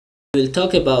We'll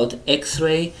talk about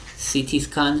X-ray, CT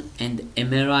scan and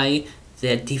MRI,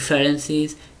 their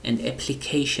differences and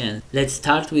applications. Let's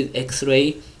start with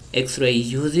X-ray. X-ray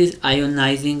uses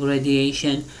ionizing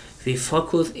radiation. We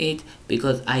focus it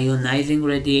because ionizing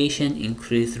radiation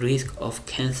increases risk of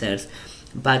cancers.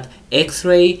 But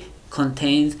X-ray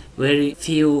contains very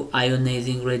few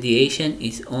ionizing radiation.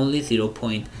 It's only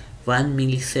 0.1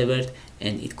 millisievert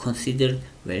and it considered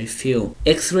very few.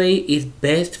 X-ray is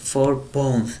best for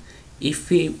bones.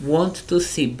 If we want to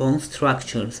see bone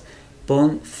structures,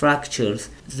 bone fractures,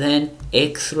 then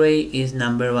X-ray is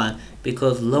number one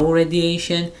because low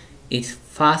radiation is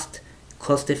fast,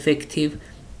 cost effective,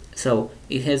 so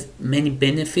it has many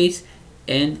benefits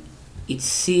and it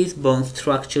sees bone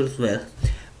structures well.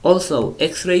 Also,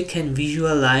 X-ray can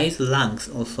visualize lungs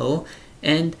also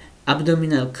and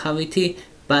abdominal cavity,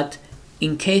 but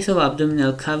in case of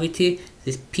abdominal cavity,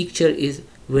 this picture is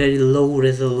very low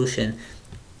resolution.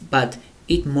 But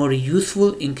it's more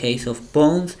useful in case of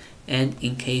bones and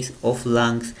in case of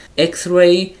lungs.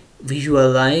 X-ray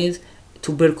visualize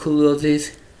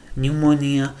tuberculosis,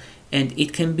 pneumonia, and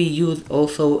it can be used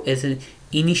also as an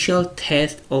initial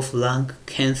test of lung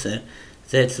cancer.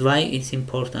 That's why it's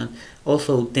important.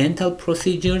 Also dental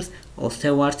procedures,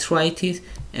 osteoarthritis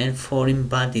and foreign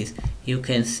bodies. You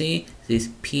can see this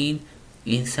pin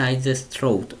inside the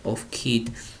throat of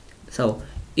kid. So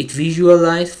it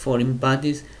visualizes foreign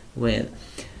bodies well.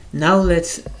 Now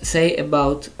let's say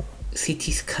about CT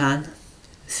scan.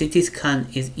 CT scan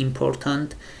is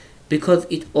important because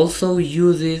it also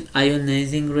uses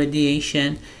ionizing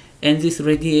radiation, and this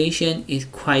radiation is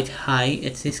quite high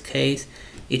at this case.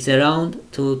 It's around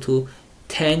 2 to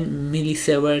 10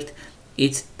 millisievert.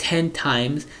 It's 10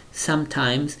 times,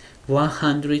 sometimes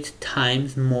 100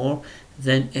 times more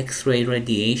than X-ray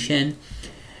radiation.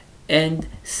 And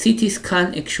CT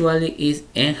scan actually is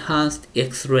enhanced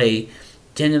X-ray,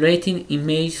 generating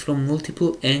image from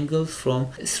multiple angles from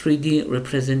 3D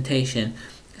representation.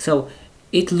 So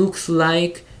it looks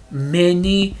like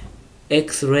many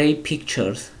X-ray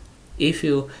pictures. If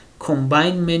you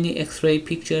combine many X-ray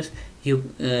pictures, you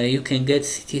can get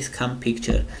CT scan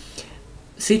picture.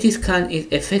 CT scan is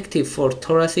effective for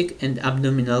thoracic and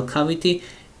abdominal cavity.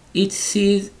 It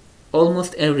sees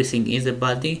almost everything in the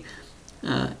body.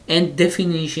 And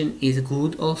definition is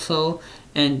good also,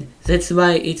 and that's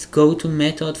why it's go-to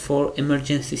method for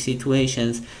emergency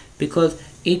situations because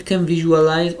it can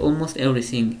visualize almost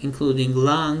everything, including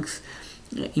lungs,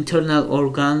 internal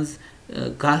organs,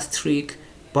 gastric,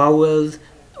 bowels,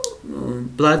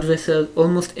 blood vessels,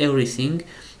 almost everything.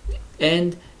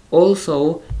 And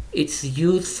also it's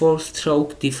used for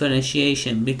stroke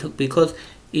differentiation because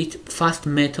it's fast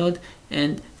method,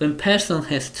 and when person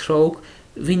has stroke,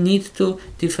 we need to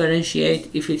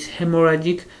differentiate if it's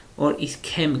hemorrhagic or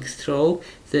ischemic stroke.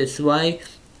 That's why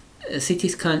CT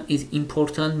scan is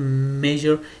important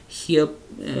measure. Here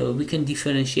we can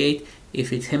differentiate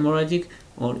if it's hemorrhagic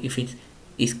or if it's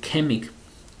ischemic.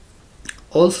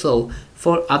 Also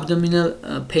for abdominal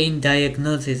pain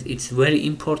diagnosis, it's very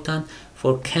important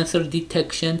for cancer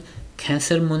detection,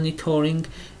 cancer monitoring,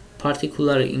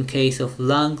 particularly in case of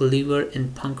lung, liver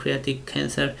and pancreatic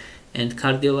cancer, and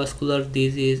cardiovascular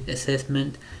disease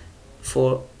assessment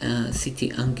for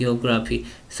CT angiography.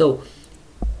 So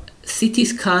CT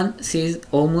scan sees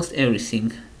almost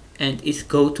everything and it's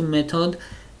go-to method,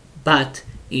 but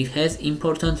it has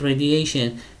important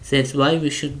radiation. That's why we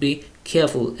should be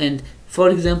careful. And for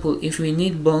example, if we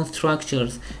need bone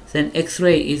structures, then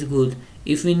X-ray is good.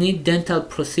 If we need dental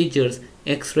procedures,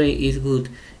 X-ray is good.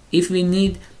 If we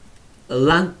need a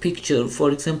lung picture,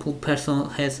 for example,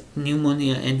 person has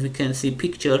pneumonia and we can see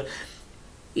picture,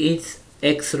 it's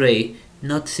X-ray,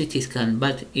 not CT scan.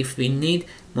 But if we need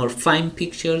more fine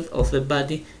pictures of the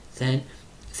body, then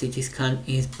CT scan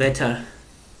is better.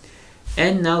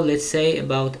 And now let's say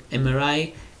about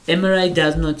MRI. MRI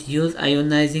does not use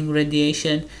ionizing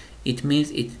radiation. It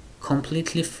means it's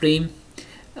completely free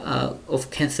of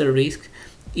cancer risk.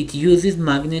 It uses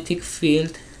magnetic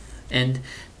field and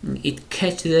it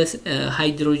catches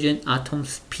hydrogen atom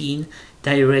spin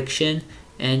direction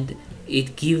and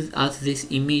it gives us this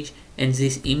image, and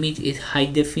this image is high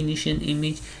definition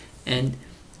image. And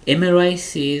MRI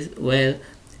sees well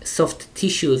soft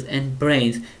tissues and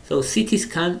brains. So CT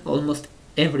scan almost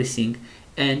everything,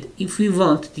 and if we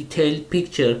want detailed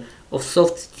picture of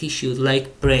soft tissues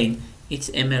like brain,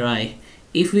 it's MRI.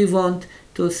 If we want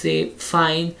to see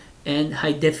fine and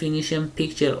high definition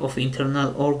picture of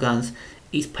internal organs,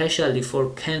 especially for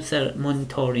cancer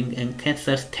monitoring and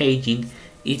cancer staging,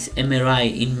 it's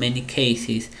MRI in many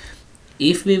cases.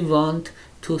 If we want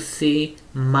to see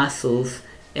muscles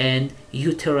and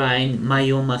uterine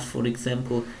myomas, for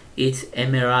example, it's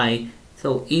MRI.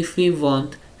 So if we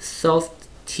want soft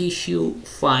tissue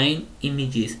fine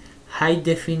images, high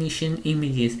definition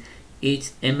images,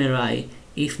 it's MRI.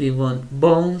 If we want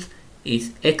bones, it's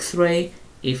X-ray.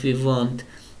 If we want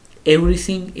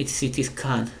everything, it's CT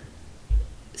scan.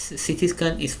 CT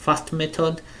scan is fast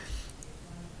method,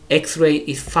 X-ray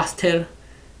is faster.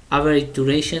 Average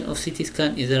duration of CT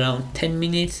scan is around 10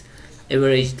 minutes.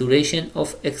 Average duration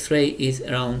of X-ray is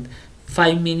around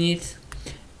 5 minutes,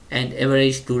 and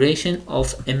average duration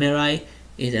of MRI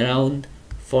is around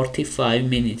 45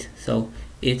 minutes. So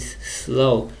it's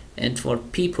slow, and for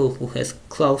people who has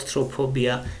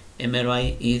claustrophobia,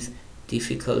 MRI is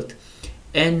difficult.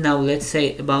 And now let's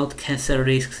say about cancer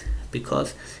risks,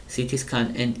 because CT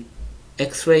scan and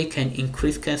X-ray can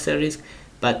increase cancer risk,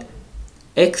 but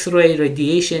X-ray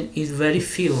radiation is very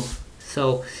few,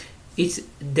 so it's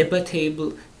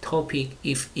debatable topic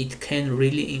if it can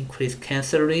really increase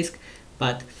cancer risk.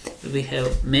 But we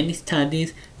have many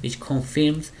studies which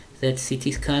confirms that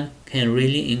CT scan can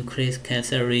really increase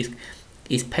cancer risk,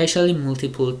 especially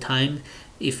multiple times.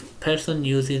 If person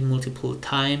uses multiple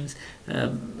times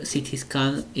CT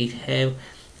scan, it have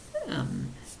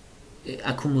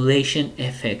accumulation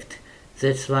effect.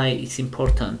 That's why it's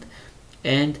important.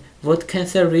 And what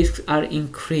cancer risks are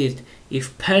increased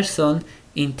if person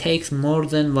intakes more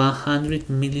than 100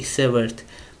 millisieverts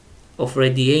of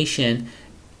radiation.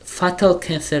 Fatal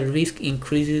cancer risk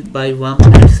increases by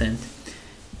 1%.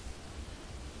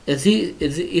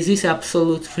 This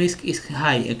absolute risk is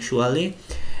high actually.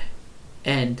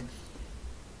 And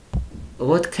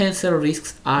what cancer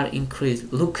risks are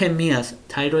increased? Leukemias,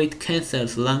 thyroid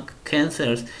cancers, lung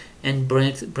cancers, and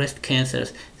breast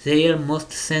cancers. They are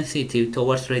most sensitive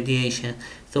towards radiation.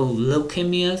 So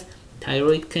leukemias,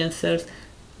 thyroid cancers,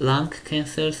 lung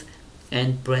cancers,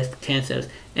 and breast cancers.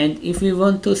 And if we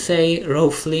want to say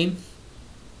roughly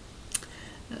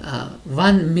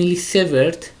 1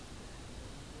 millisievert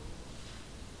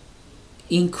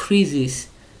increases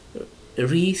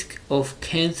risk of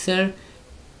cancer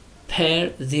per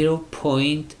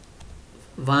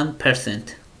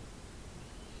 0.1%.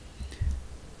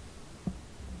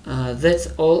 That's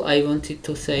all I wanted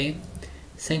to say.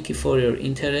 Thank you for your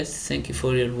interest. Thank you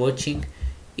for your watching.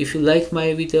 If you like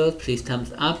my video, please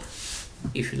thumbs up.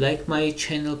 If you like my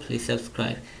channel, please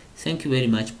subscribe. Thank you very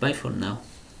much. Bye for now.